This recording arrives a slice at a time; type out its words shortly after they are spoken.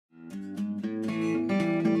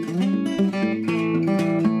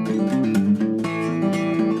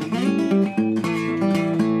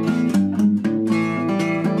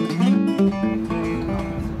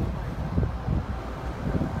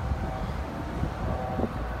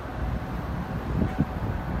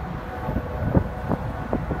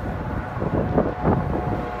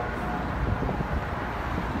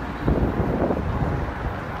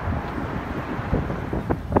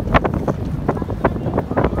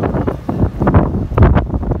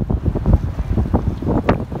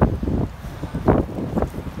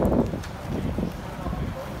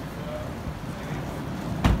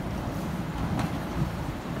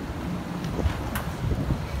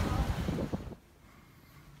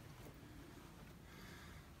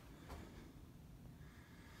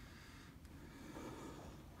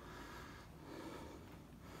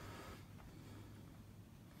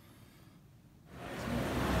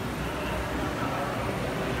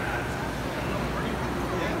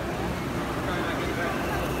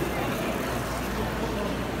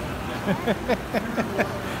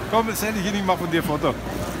Komm, jetzt hätte ich ihn, ich mache von dir ein Foto.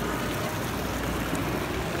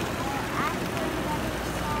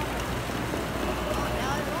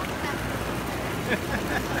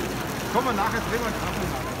 Komm mal nachher, drehen wir einen Kaffee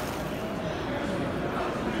nach.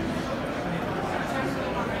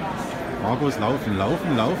 Markus, laufen,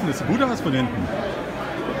 laufen, laufen. Das sieht gut aus von hinten.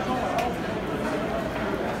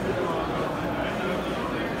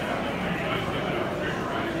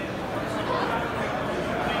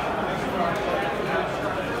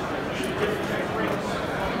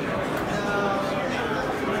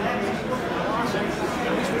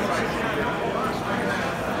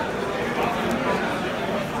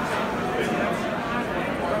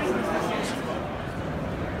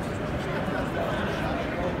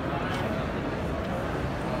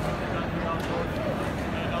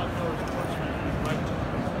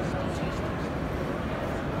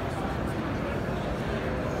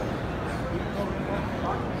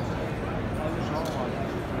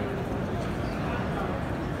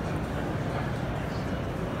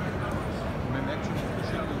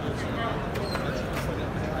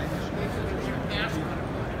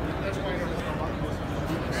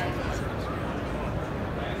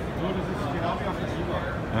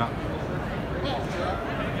 Ja.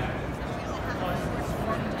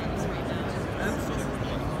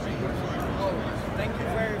 Thank you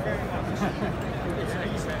very, very much.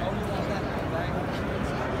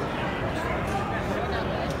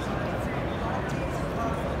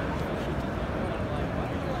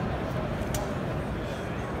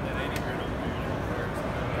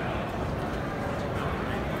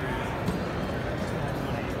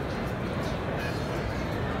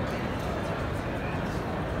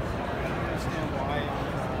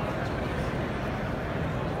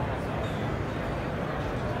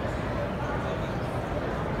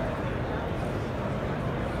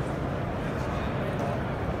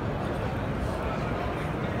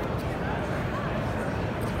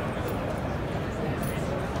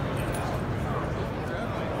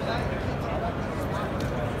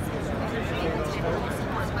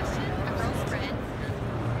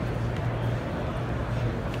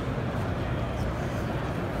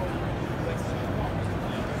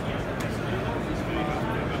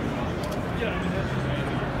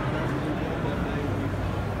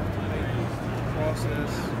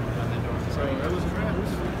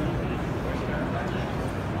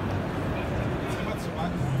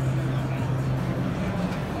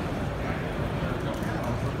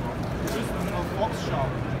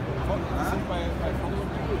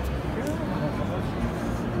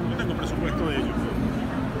 No tengo presupuesto de ellos.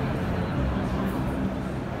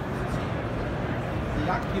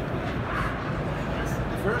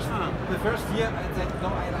 The first year I said no,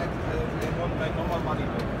 I want my normal money,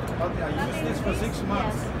 but I used this for 6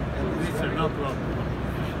 months. These are no problem.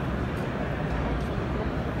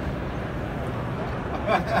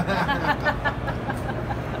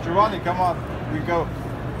 Giovanni, come on, we go.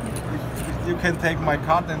 You can take my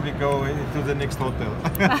card and we go to the next hotel.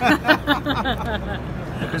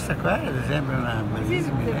 Questa qua è ad esempio una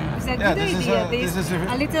bellissima idea. It's a good idea. This is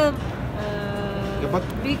a little but,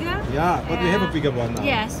 bigger. Yeah, but we have a bigger one now.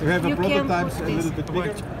 Yes. We have a you prototype can a little bit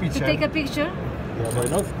bigger. to take a picture. Yeah, why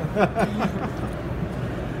not?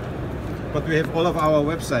 But we have all of our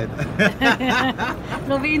website.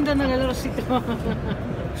 Lo vendono nel loro sito.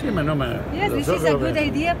 Sì, ma no, ma Yes, this is a good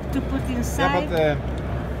idea to put inside. Ja, aber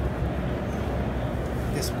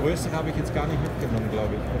das Größere habe ich jetzt gar nicht mitgenommen,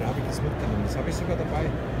 glaube ich. Oder habe ich das mitgenommen? Das habe ich sogar dabei.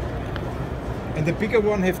 And the bigger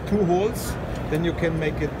one have 2 holes, then you can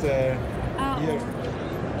make it here.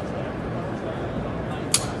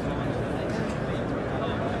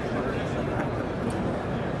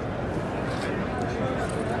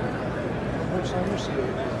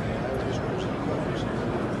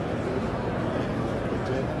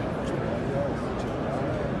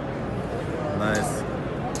 Nice.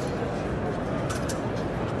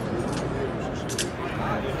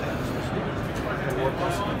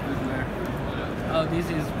 Oh, this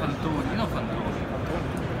is Pantone. You know Pantone?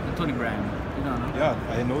 Pantone brand. You don't know? Yeah,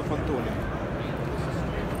 I know Pantone.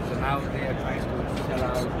 So now they are trying to sell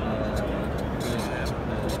out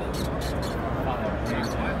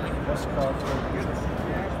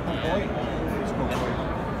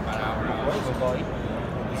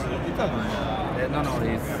no, no,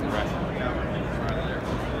 it's Russian.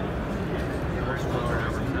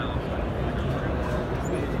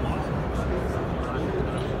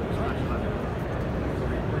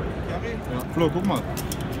 Flo, guck mal.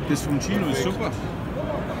 Das vom Chino ist super.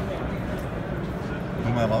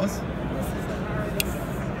 Komm mal raus.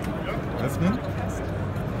 Öffnen.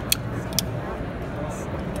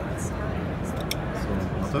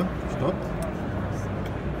 So, warte. Stopp.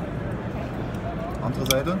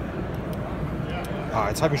 Seite. Ah,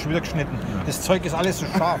 jetzt habe ich schon wieder geschnitten. Das Zeug ist alles so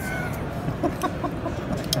scharf.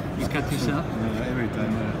 You cut yourself? Every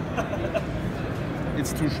time.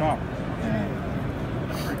 It's too sharp.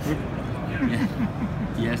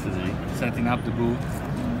 Yesterday, setting up the booth.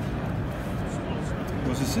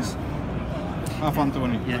 Was ist das? Ah, von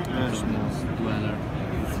Toni. Yeah, Very small. dweller.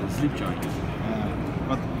 It's a sleep joint.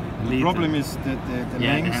 But the Little. problem is that the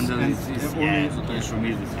Yeah, the length handle and is only so that's for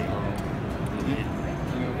me the same.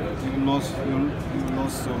 you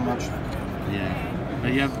lost so much. Yeah,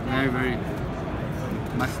 but you have very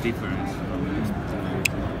much difference.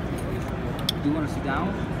 Do you want to sit down?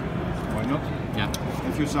 Why not? Yeah.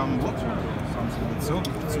 Have you some water? Something so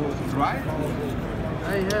dry?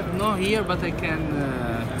 I have no here, but I can.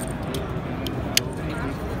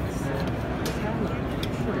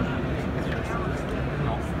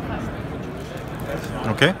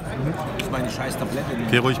 Okay. Das ist meine scheiß Tablette.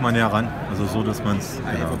 Geh ruhig mal näher ran. Also so, dass man es.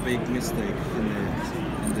 I have a big mistake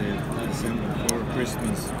in the December for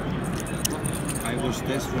Christmas. I was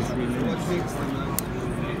desperate for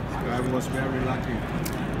I was very lucky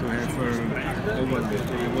to have over.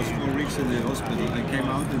 I was 4 weeks in the hospital. I came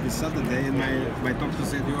out on this Saturday and my doctor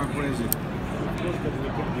said you are crazy.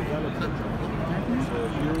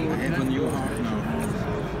 I have a new heart now.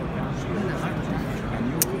 I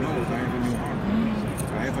have a new heart.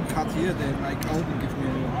 I have a cut here, then my accountant gives me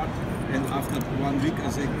a new heart. And after 1 week I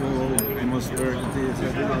said, oh, I must work. They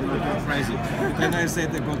said, you're crazy. Then I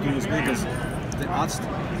said, I go to Las Vegas. The arzt,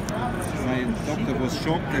 my doctor was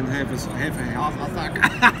shocked and have a heart attack.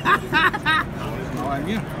 Now I'm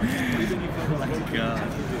here.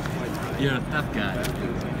 You're a tough guy.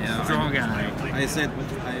 Yeah, Strong guy. I said,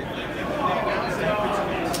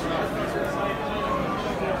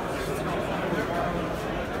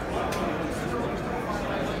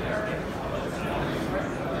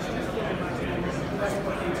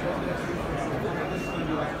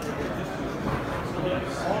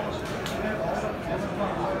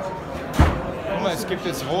 Guck mal, es gibt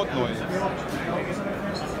jetzt Rot neu.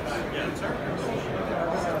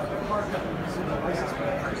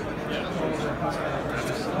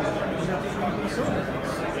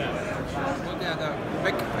 und der da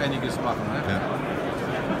weg einiges machen. Ne? Ja.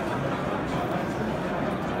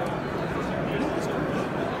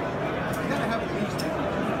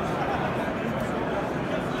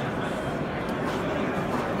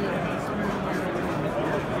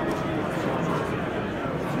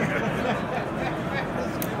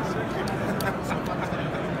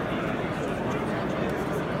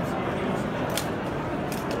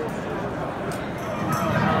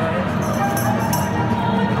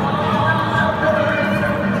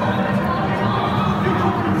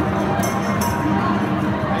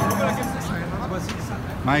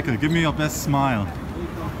 Michael, give me your best smile.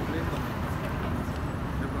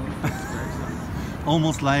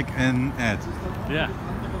 Almost like an ad. Yeah.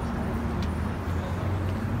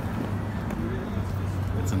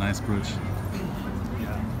 It's a nice bridge.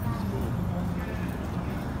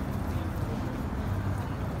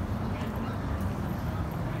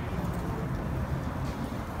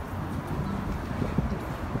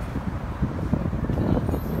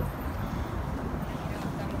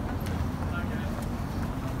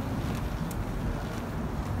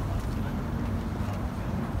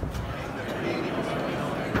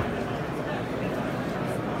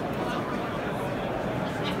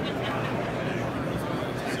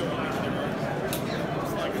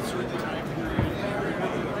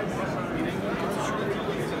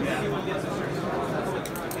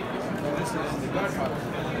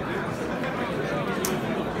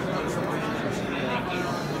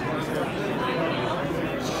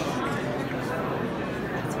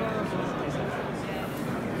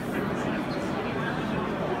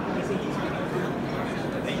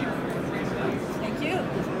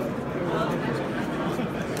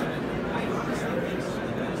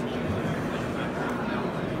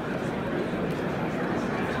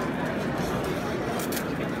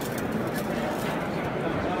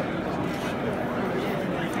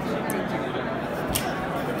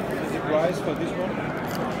 Price for this one?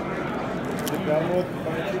 The Belmont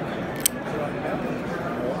fighting?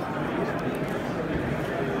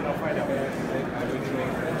 I'll find out. I will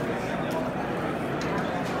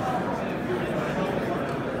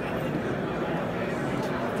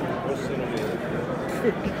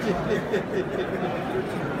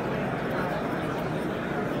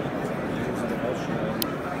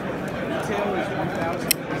Retail is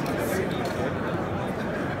 1,000.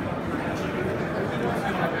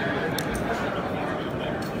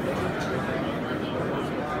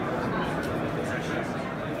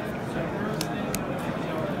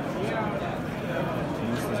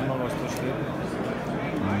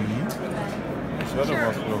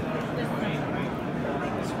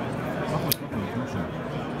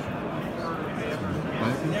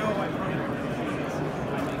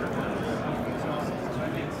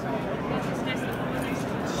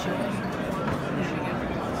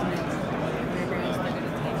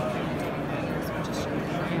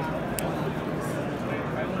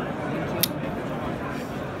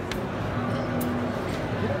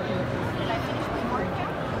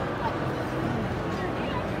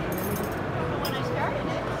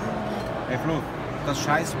 Hey Flo, das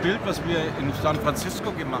scheiß Bild, was wir in San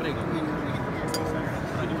Francisco gemacht haben.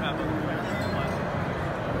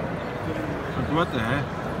 Gute, hä?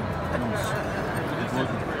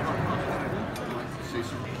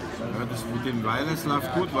 Ja, das mit dem Wireless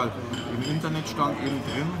läuft gut, weil im Internet stand eben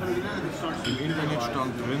drin,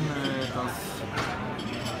 dass...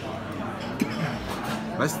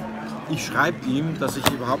 Weißt, ich schreibe ihm, dass ich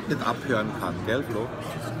überhaupt nicht abhören kann, gell Flo?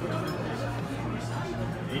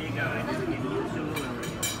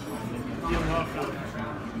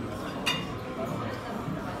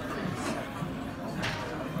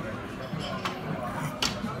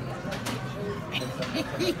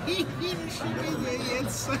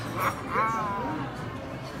 Jetzt.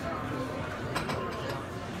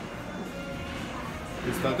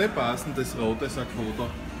 Ist da der passend, das rote Sakko da?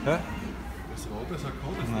 Hä? Das rote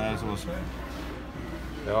Sakko? Nein, sowas.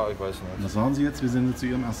 Ja, ich weiß nicht. Was sagen Sie jetzt? Wir sind jetzt zu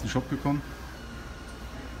Ihrem ersten Shop gekommen.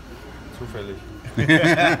 Zufällig.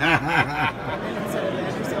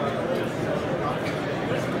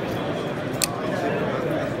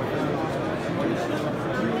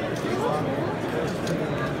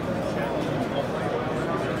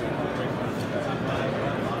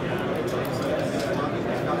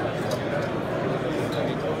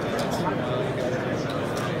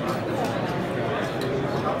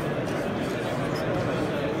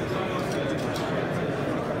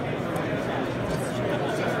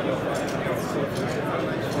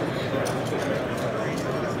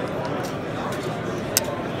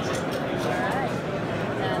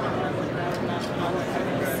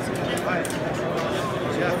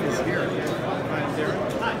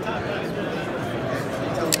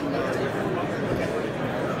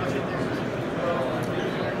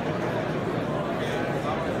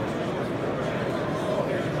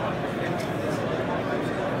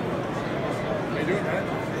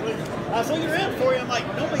 I was looking around for you. I'm like,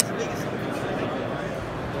 nobody's the biggest.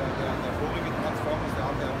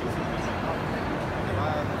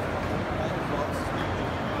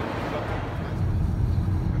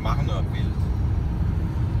 Wir machen nur ein Bild.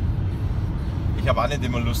 Ich habe auch nicht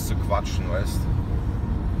immer Lust zu quatschen, weißt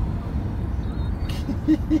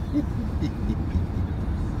du?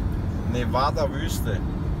 Nevada-Wüste.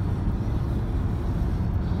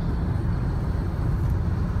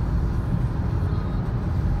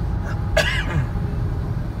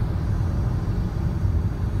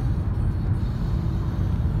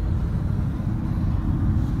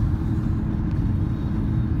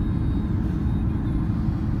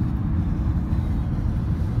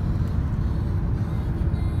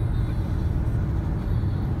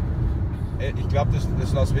 Ich glaube,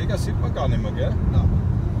 das Las Vegas sieht man gar nicht mehr, gell? Nein.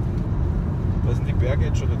 Da sind die Berge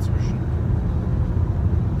jetzt schon dazwischen.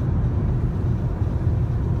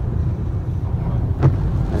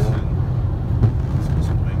 Was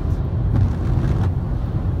so bringt.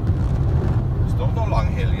 Ist doch noch lang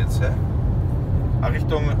hell jetzt, hä?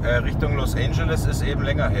 Richtung Los Angeles ist eben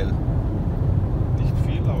länger hell. Nicht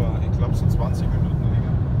viel, aber ich glaube so 20 Minuten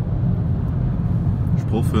länger.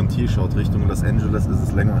 Spruch für ein T-Shirt, Richtung Los Angeles ist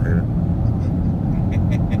es länger hell.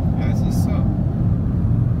 Ja, es ist so. Da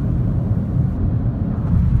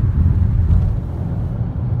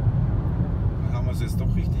haben wir es jetzt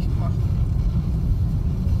doch richtig gemacht.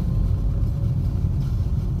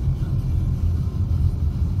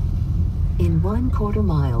 In 1/4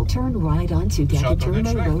 mile, turn right onto Schaut doch nicht Gagatuma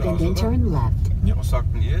schlecht Road aus, and then oder? turn left. Ja, was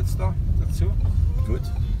sagt denn ihr jetzt da dazu? Gut.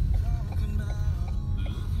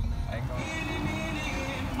 Eingang.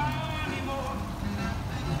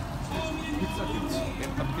 Pizza gibt's. Wer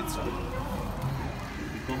hat Pizza?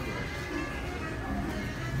 Die kommt gleich.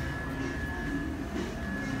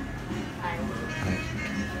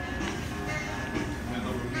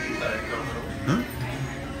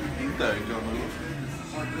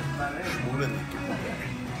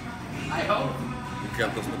 Ich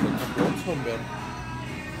glaube, dass wir da keinen Platz haben werden.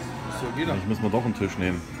 So wieder. Ich muss mal doch einen Tisch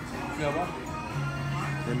nehmen. Ja, aber.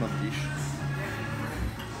 Nehmen wir einen Tisch.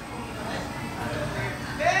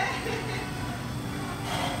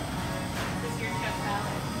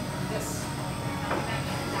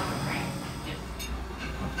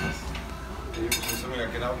 Das ist ja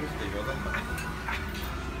genau richtig, oder?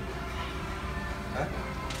 Hä?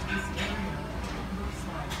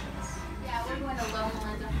 Yeah, we're going to Loma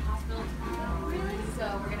Linda Hospital tomorrow. So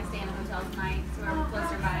we're going to stay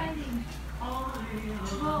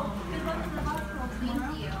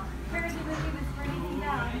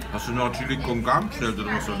du noch Chili con Carne bestellt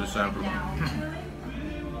oder was soll das sein?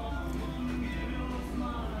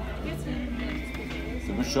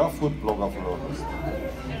 Du bist schon ein Foodblogger verloren.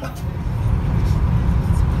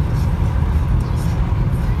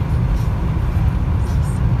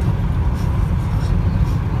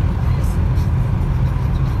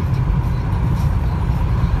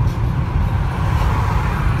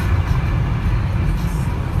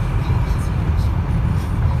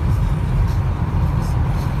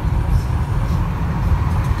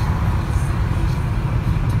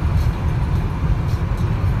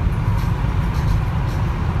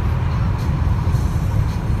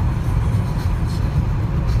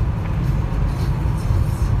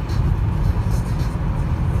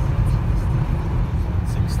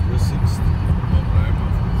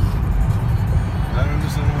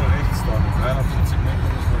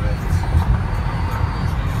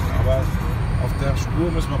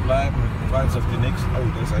 Müssen wir bleiben, weil es auf die nächsten. Oh,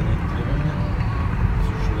 da ist eine Entleerung hier.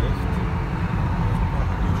 So schlecht.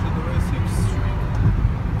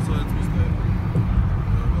 So, jetzt müssen wir.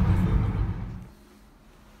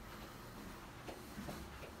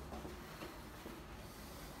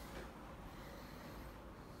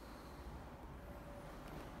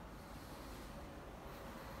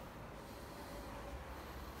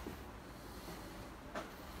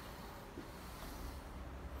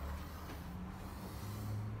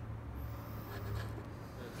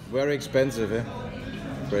 Very expensive, eh?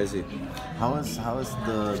 Crazy. How is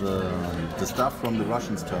the stuff from the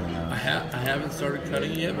Russians turning out? I haven't started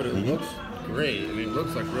cutting it yet, but it looks great. I mean, it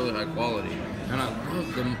looks like really high quality. And I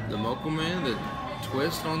love the Moko Man, the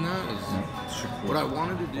twist on that is what I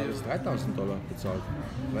wanted to do. Das ist $3.000 bezahlt.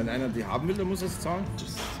 Wenn einer die haben will, dann muss er es zahlen.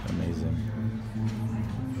 Just amazing.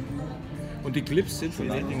 Und die Clips sind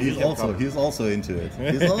von He's also into it.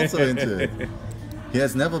 He's also into it. He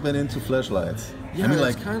has never been into flashlights. Yeah, I mean,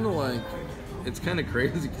 it's kind of like, it's kind of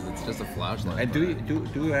crazy because it's just a flashlight. And do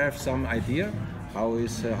you have some idea how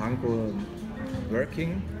is Hanko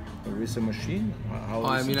working with the machine? How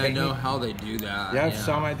I is mean, the I know technique? how they do that. You have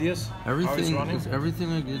some ideas? Everything, how it's running?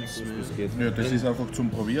 everything I did smooth. Ja, das ist einfach zum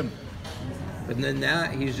Probieren. And then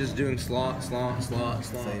that, he's just doing slot.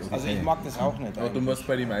 Also ich mag das auch nicht. Aber du musst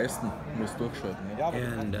bei den meisten durchschalten. Ja,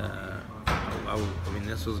 And I mean,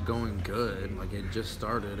 this was going good. Like it just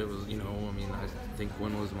started. It was, you know, I mean, I think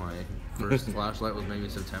when was my first flashlight was maybe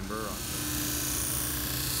September.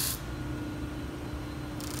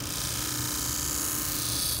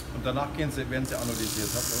 Und danach werden sie analysiert,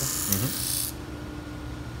 oder?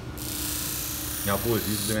 Ja, obwohl,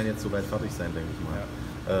 die werden jetzt soweit fertig sein, denke ich mal.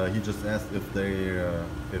 He just asked if they're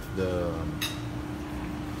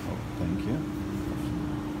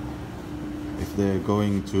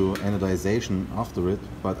going to anodization after it,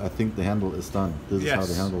 but I think the handle is done. This is how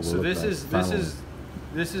the handle will look like.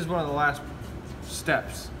 This is one of the last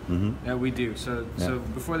steps that we do. So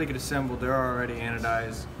before they get assembled, they're already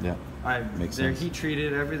anodized. Yeah, makes they're sense. heat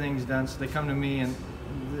treated. Everything's done. So they come to me, and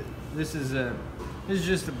this is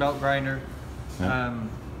just a belt grinder. Yeah.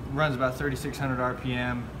 Runs about 3,600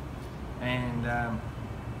 RPM, and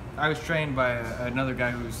I was trained by another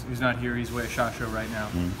guy who's not here. He's away at SHOT Show right now,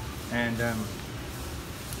 and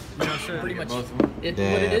you know, so Pretty much. Yeah,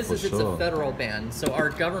 What it is for it's sure. a federal ban. So our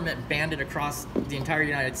government banned it across the entire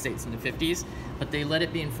United States in the 50s, but they let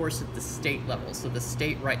it be enforced at the state level. So the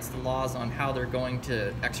state writes the laws on how they're going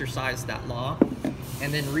to exercise that law.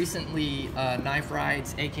 And then recently, Knife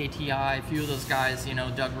Rights, AKTI, a few of those guys, you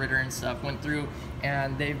know, Doug Ritter and stuff, went through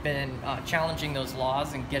and they've been challenging those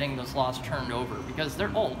laws and getting those laws turned over because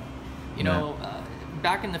they're old. You know,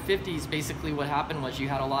 back in the 50s, basically what happened was you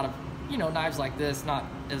had a lot of, you know, knives like this, not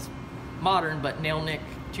as modern, but nail nick,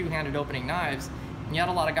 two-handed opening knives. And you had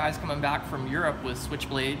a lot of guys coming back from Europe with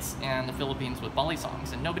switchblades and the Philippines with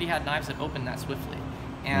balisongs, and nobody had knives that opened that swiftly.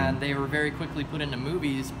 And they were very quickly put into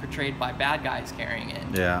movies portrayed by bad guys carrying it.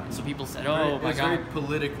 Yeah. So people said, oh my God. very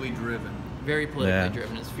politically driven. Very politically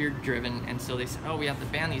driven, it's fear driven, and so they said, oh, we have to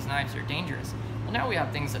ban these knives, they're dangerous. Well, now we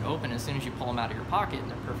have things that open as soon as you pull them out of your pocket and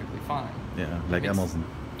they're perfectly fine. Yeah, like Emerson.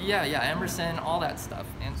 Yeah, Emerson, all that stuff.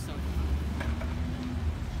 And so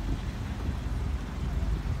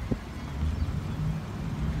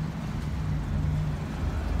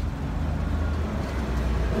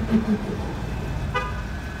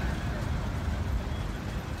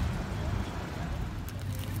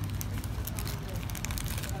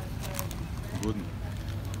Gut.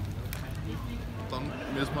 Dann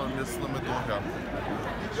müssen wir jetzt noch mal durchhaben.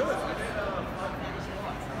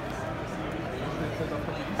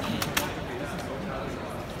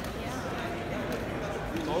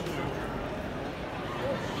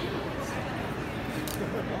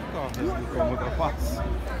 Herzlich willkommen, oder was?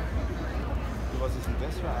 was ist denn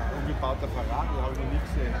das für ein umgebauter Ferrari? Da habe ich noch nie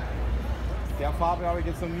gesehen. Der Farbe habe ich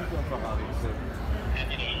jetzt noch nie für einen Ferrari gesehen.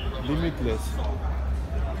 Limitless.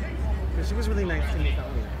 She was really nice to me.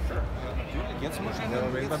 Jetzt muss ich ja,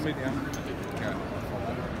 wenn man mit ihm. Ja.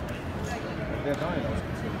 Der da ist.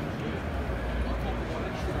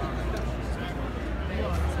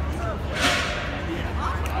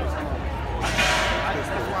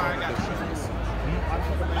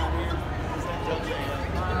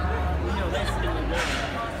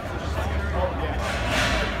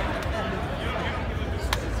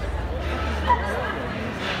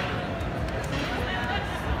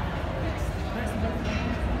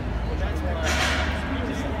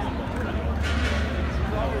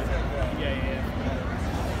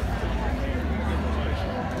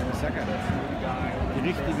 Die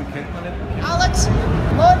richtigen kennt man nicht. Alex,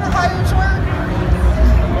 Leuthauser.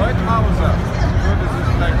 Leuthauser. Nur das ist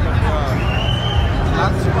vielleicht noch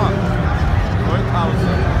Landsmann.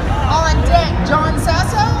 Leuthauser. On deck, John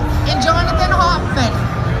Sasso and Jonathan Hoffman.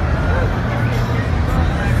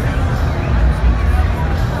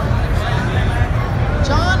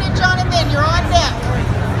 John and Jonathan, you're on deck.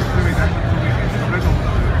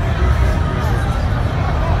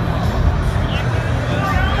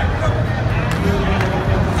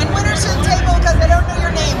 And winners to the table because they don't know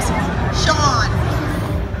your names. Sean.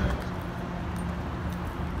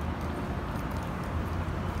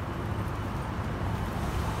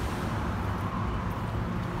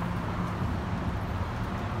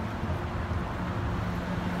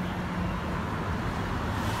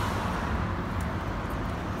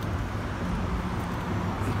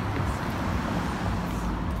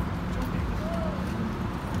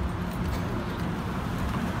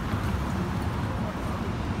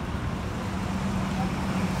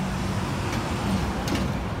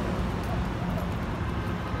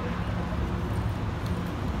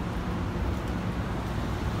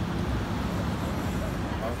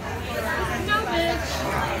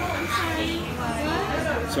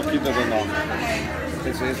 So geht er danach.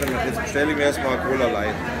 Jetzt bestelle ich mir erstmal Cola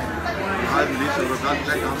Light. Einen halben Liter oder ganz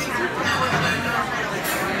gleich absolut.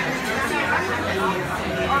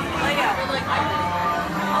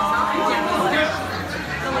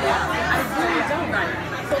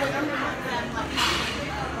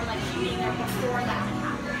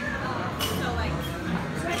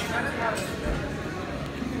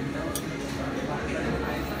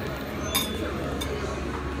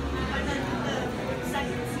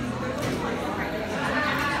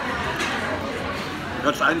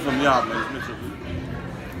 Kannst einen von mir haben, das ist nicht so gut.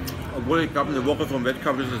 Obwohl ich glaube, eine Woche vom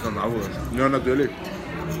Wettkampf ist es dann auch wurscht. Ja, natürlich.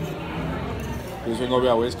 Deswegen habe ich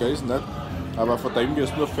auch alles gegessen, nicht? Aber von dem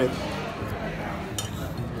ist nur Fett.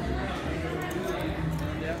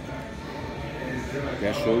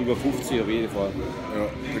 Der ist schon über 50 auf jeden Fall. Ja,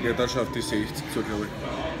 der geht dann schon auf die 60 so, glaube ich.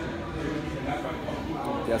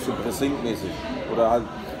 Der ist so präsentmäßig. Oder halt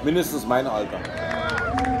mindestens mein Alter.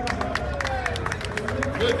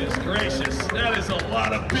 Goodness gracious, that is a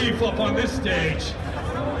lot of beef up on this stage.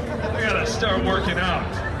 I gotta start working out.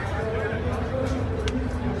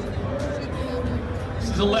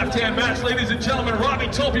 This is a left-hand match, ladies and gentlemen. Robbie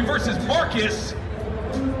Topey versus Marcus.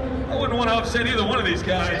 I wouldn't want to upset either one of these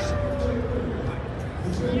guys.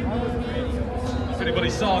 If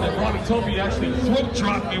anybody saw that Robbie Topey actually throat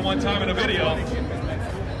dropped me one time in a video. It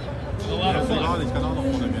was a lot of fun.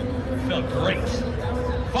 Felt great.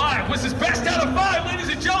 5 was his best out of 5, ladies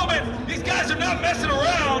and gentlemen. These guys are not messing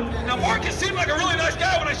around. Now, Marcus seemed like a really nice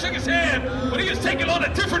guy when I shook his hand, but he is taking on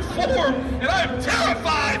a different form, and I am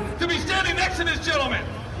terrified to be standing next to this gentleman.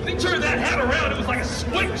 When he turned that hat around, it was like a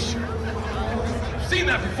switch. I've seen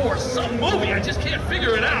that before, some movie, I just can't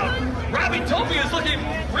figure it out. Robbie Topey is looking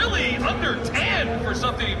really under tan for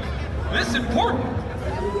something this important.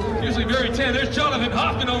 Usually very tan. There's Jonathan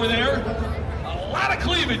Hoffman over there. A lot of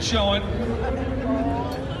cleavage showing.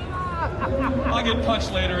 I'll get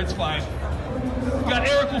punched later, it's fine. Got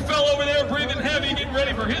Eric Lufell over there breathing heavy, getting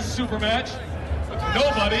ready for his super match. With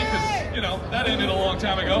nobody, because, you know, that ended a long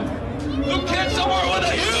time ago. Luke Kent somewhere with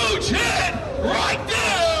a huge hit! Right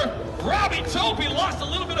there! Robbie Topey lost a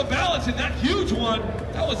little bit of balance in that huge one.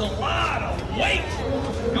 That was a lot of weight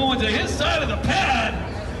going to his side of the pad.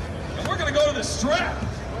 And we're going to go to the strap.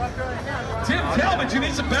 Tim Talbot, you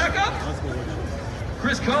need some backup?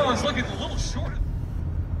 Chris Collins looking a little short.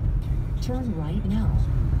 Turn right now.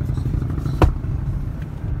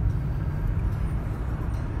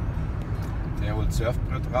 Der holt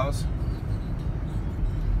Surfbrett raus.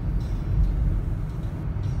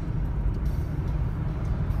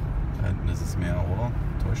 Da hinten ist es Meer, oder?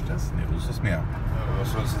 Täuscht das? Ne, das ist das Meer.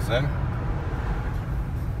 Was soll es denn sein?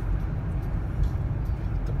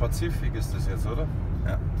 Der Pazifik ist das jetzt, oder?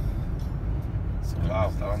 Ja. Ist klar,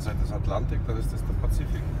 auf der anderen Seite des Atlantik, dann ist das der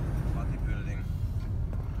Pazifik. Bodybuilding.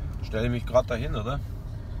 Stelle ich mich gerade dahin, oder?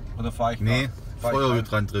 Oder fahre ich Nee, da?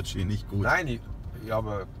 Feuerhydrant Ritchie, nicht gut. Nein, ja,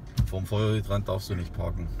 aber... Vom Feuerhydrant darfst du nicht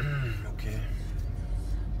parken. Okay.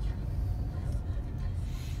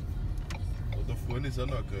 Da vorne ist auch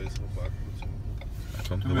noch ein größerer Parkplatz.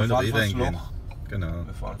 Kommt, Du, wir wir wollen fahren da vors reingehen. Loch. Genau.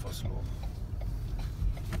 Wir fahren vors Loch.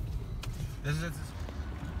 Das ist jetzt...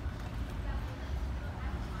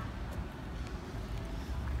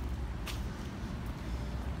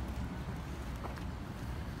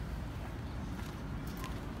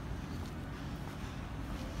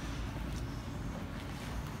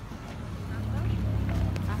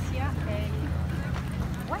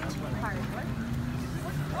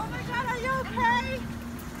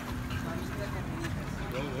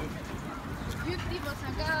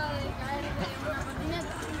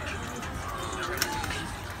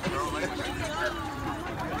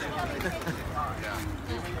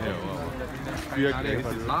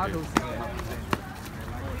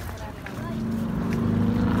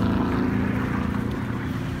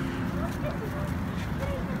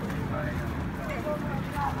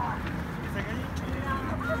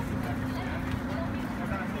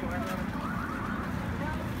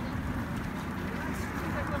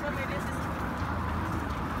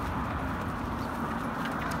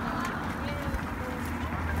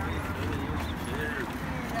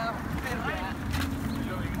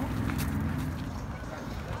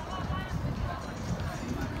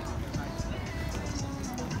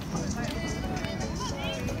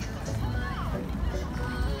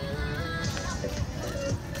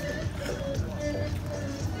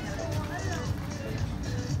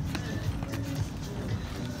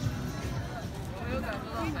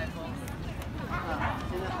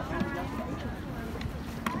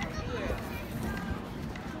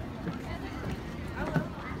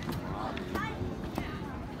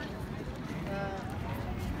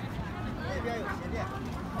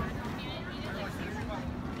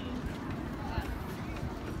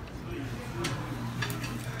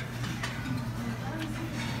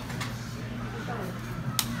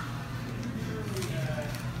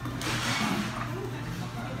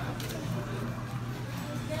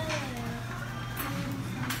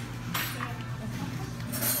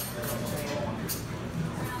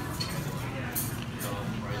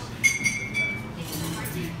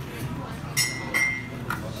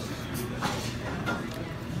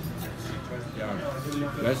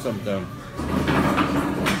 Weißt du,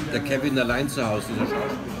 der Kevin allein zu Hause, dieser Schauspieler.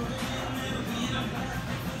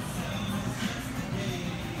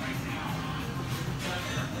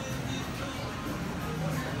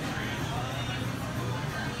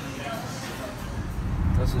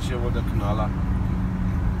 Das ist ja wohl der Knaller.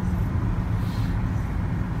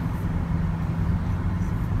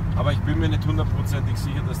 Aber ich bin mir nicht hundertprozentig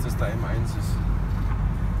sicher, dass das der M1 ist.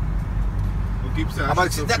 Gibt's ja aber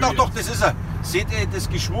so doch, das ist er. Seht ihr das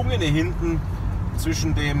Geschwungene hinten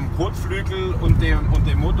zwischen dem Kotflügel und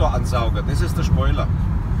dem Motoransauger? Das ist der Spoiler.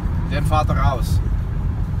 Den fährt raus.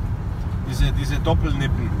 Diese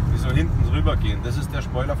Doppelnippen, die so hinten rüber gehen, das ist der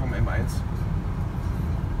Spoiler vom M1.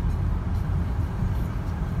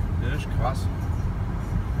 Das ist krass.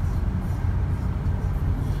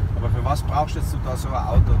 Aber für was brauchst du jetzt da so ein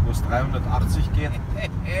Auto, wo es 380 geht?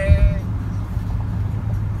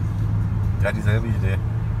 Ja, dieselbe Idee.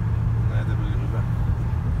 Nein, der will rüber.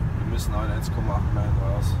 Wir müssen auch in 1,8 Meilen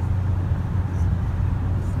raus.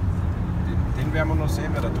 Den werden wir noch sehen,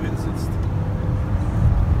 wer da drin sitzt.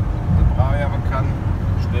 Da brauche ich aber kein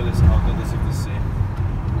schnelles Auto, dass ich das sehe.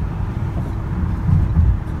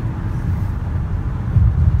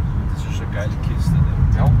 Das ist eine geile Kiste.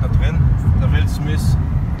 Der hockt da drin, der Will Smith.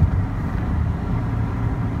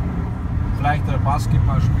 Vielleicht ein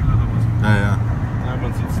Basketballspieler oder was. Ja, ja. Nein,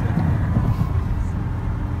 man sieht es nicht.